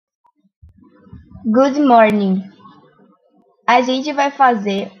Good morning! A gente vai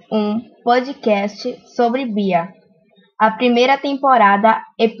fazer um podcast sobre Bia, a primeira temporada,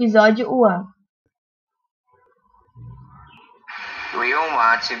 episódio 1. We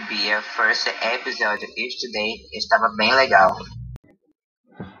want to be a first episode today estava bem legal.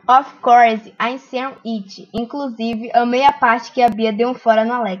 Of course, I saw it. Inclusive, amei a parte que a Bia deu um fora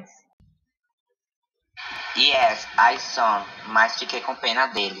no Alex. Yes, I saw, mas fiquei com pena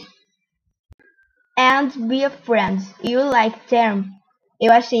dele. And Bia friends, you like them?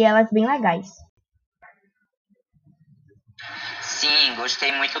 Eu achei elas bem legais. Sim,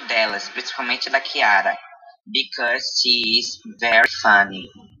 gostei muito delas, principalmente da Kiara, because she is very funny.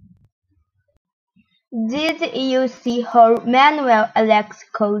 Did you see how Manuel Alex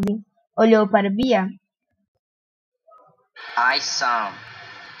Cousin olhou para Bia? I saw,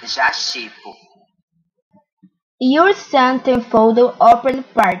 já tipo. Your Santa Photo Open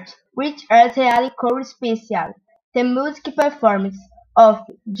Part, which Earth Reality Core Special, the music performance of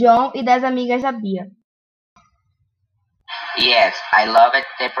John e das amigas da Bia. Yes, I loved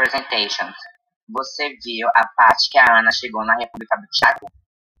the presentations. Você viu a parte que a Ana chegou na República do Thiago?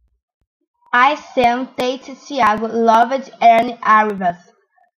 I Sam Tate Thiago loved Ernie Arrivas.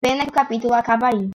 Pena que o capítulo acaba aí.